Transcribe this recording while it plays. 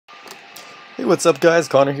Hey, what's up guys?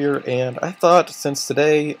 Connor here, and I thought since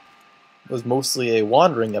today was mostly a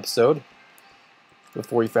wandering episode,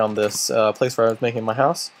 before we found this place where I was making my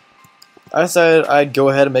house, I decided I'd go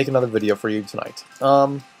ahead and make another video for you tonight.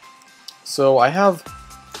 So I have,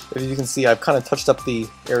 as you can see, I've kind of touched up the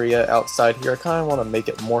area outside here. I kind of want to make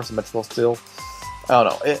it more symmetrical still. I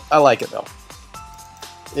don't know, I like it though.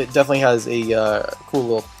 It definitely has a cool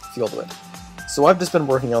little feel to it. So I've just been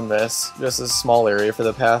working on this, just a small area, for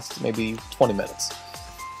the past maybe 20 minutes.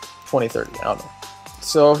 20, 30, I don't know.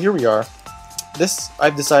 So here we are. This,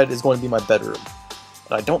 I've decided, is going to be my bedroom.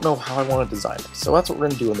 And I don't know how I want to design it. So that's what we're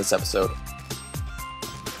going to do in this episode.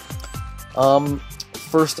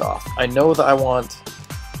 First off, I know that I want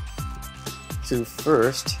to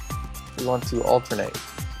we want to alternate.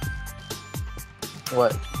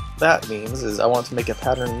 What that means is I want to make a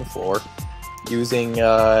pattern in the floor using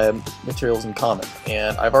materials in common,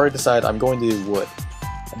 and I've already decided I'm going to do wood.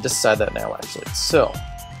 I've just decided that now, actually. So,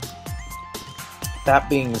 that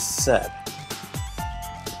being said,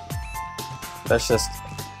 let's just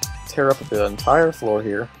tear up the entire floor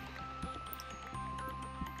here.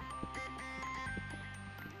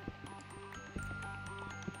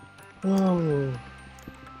 Oh.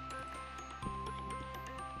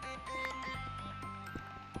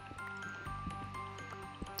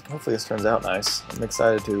 Hopefully this turns out nice. I'm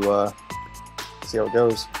excited to see how it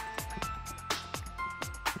goes.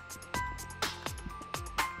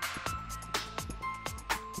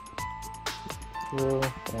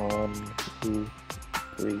 One, two,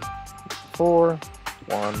 three, four.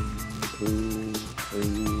 1, 2,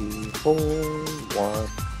 3, 4. 1,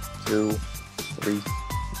 2, 3,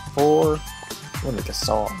 4. I'm gonna make a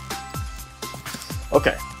song.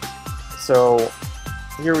 Okay, so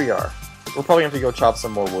here we are. We're probably going to have to go chop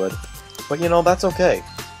some more wood, but you know, that's okay.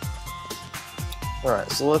 Alright,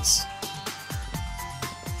 so let's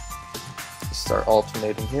start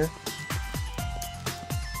alternating here.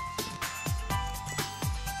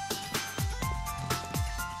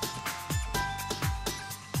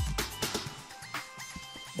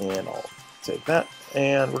 And I'll take that,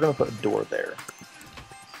 and we're going to put a door there.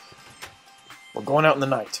 We're going out in the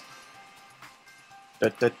night. I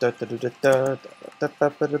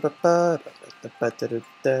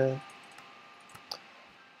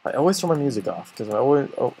always turn my music off because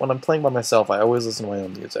when I'm playing by myself, I always listen to my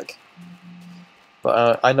own music.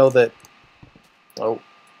 But I know that. Oh,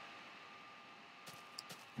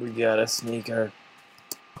 we got a sneaker.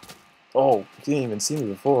 Oh, you didn't even see me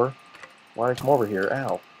before. Why'd I come over here?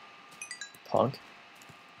 Ow, punk.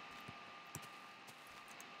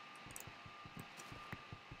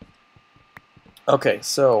 Okay,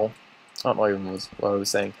 so I don't know even what I was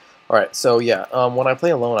saying. Alright, so yeah, when I play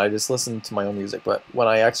alone, I just listen to my own music, but when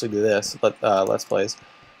I actually do this, Let's Plays,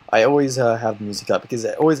 I always have the music up, because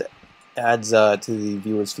it always adds to the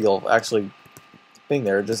viewer's feel of actually being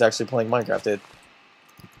there, just actually playing Minecraft. It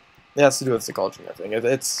has to do with psychology and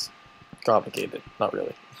everything. It's complicated, not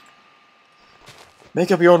really.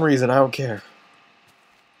 Make up your own reason, I don't care.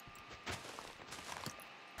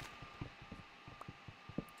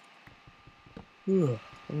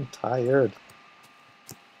 I'm tired.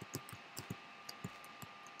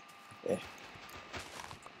 Eh.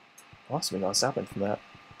 Lost me not stopping from that.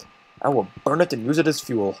 I will burn it and use it as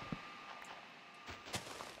fuel.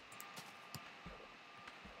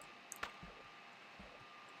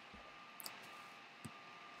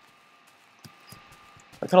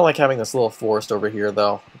 I kind of like having this little forest over here,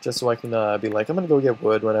 though, just so I can be like, I'm gonna go get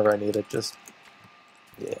wood whenever I need it. Just,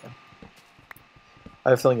 yeah. I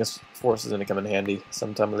have a feeling this forest is going to come in handy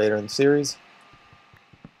sometime later in the series.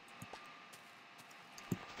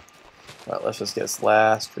 Alright, let's just get this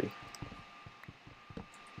last tree.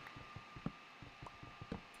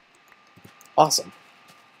 Awesome.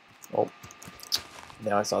 Oh,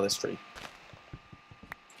 now I saw this tree.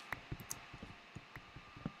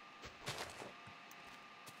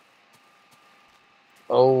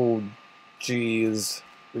 Oh, jeez.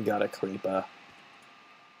 We got a creeper.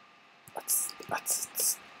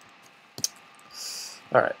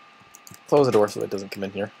 Alright. Close the door so it doesn't come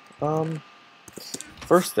in here.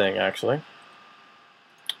 First thing, actually,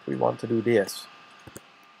 we want to do this.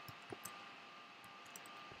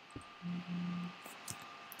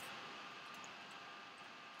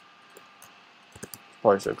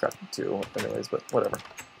 Probably should have crafted two anyways, but whatever.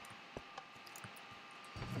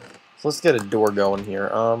 So let's get a door going here.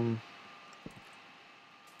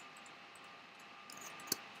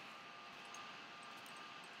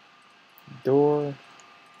 Door.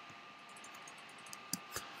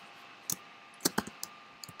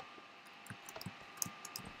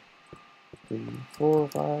 3, 4,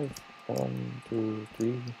 5. 1, 2,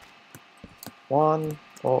 3. 1.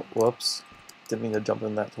 Oh, whoops. Didn't mean to jump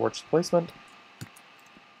in that torch placement.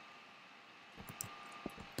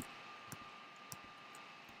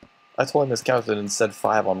 I totally miscounted and said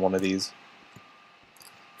 5 on one of these.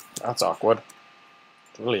 That's awkward.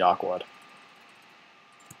 It's really awkward.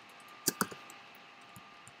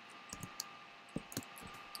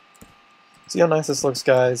 See how nice this looks,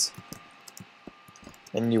 guys?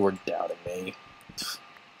 And you were doubting me.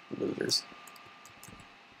 Losers.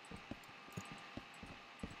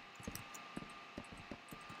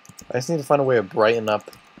 I just need to find a way to brighten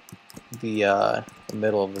up the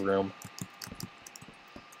middle of the room.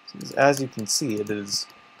 As you can see, it is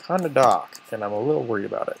kind of dark, and I'm a little worried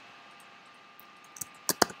about it.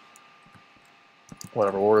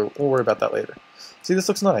 Whatever, we'll worry about that later. See, this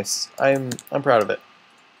looks nice. I'm proud of it.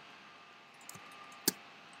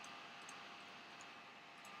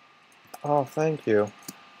 Oh, thank you.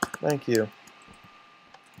 Thank you.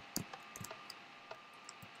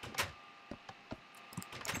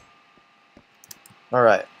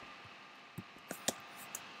 Alright.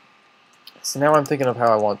 So now I'm thinking of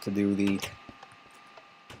how I want to do the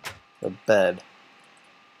bed.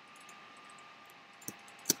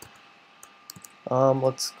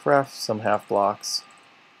 Let's craft some half blocks.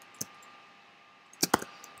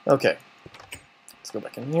 Okay. Let's go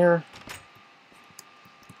back in here.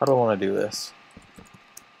 How do I want to do this?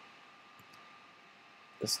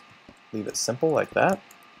 Just leave it simple like that.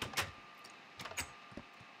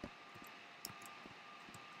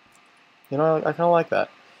 You know, I kind of like that.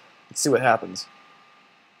 Let's see what happens.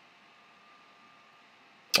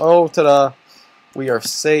 Oh, ta-da! We are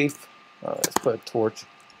safe. Let's put a torch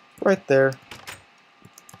right there.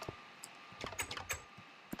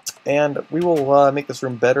 And we will make this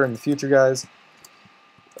room better in the future, guys.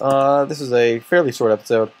 This is a fairly short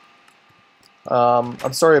episode.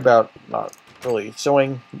 I'm sorry about not really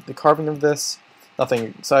showing the carving of this.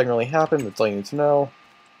 Nothing exciting really happened, that's all you need to know.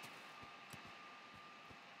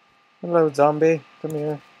 Hello, zombie. Come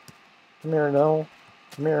here. Come here, no.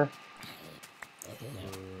 Come here.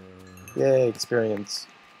 Yay, experience.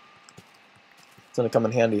 It's gonna come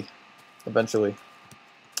in handy, eventually.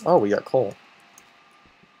 Oh, we got coal.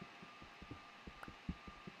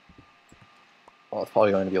 Well, it's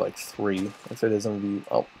probably going to be like 3. If it is going to be,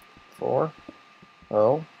 oh, 4.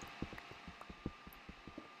 Oh.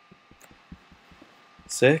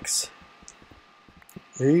 6.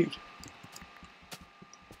 8.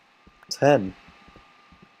 10.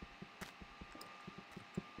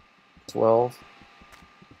 12.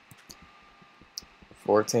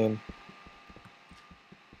 14.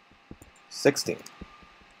 16.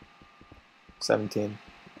 17.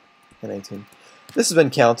 And 18. This has been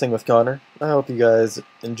Counting with Connor. I hope you guys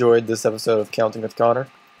enjoyed this episode of Counting with Connor.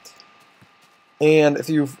 And if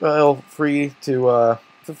you feel free to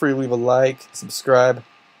leave a like, subscribe,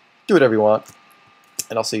 do whatever you want.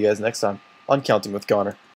 And I'll see you guys next time on Counting with Connor.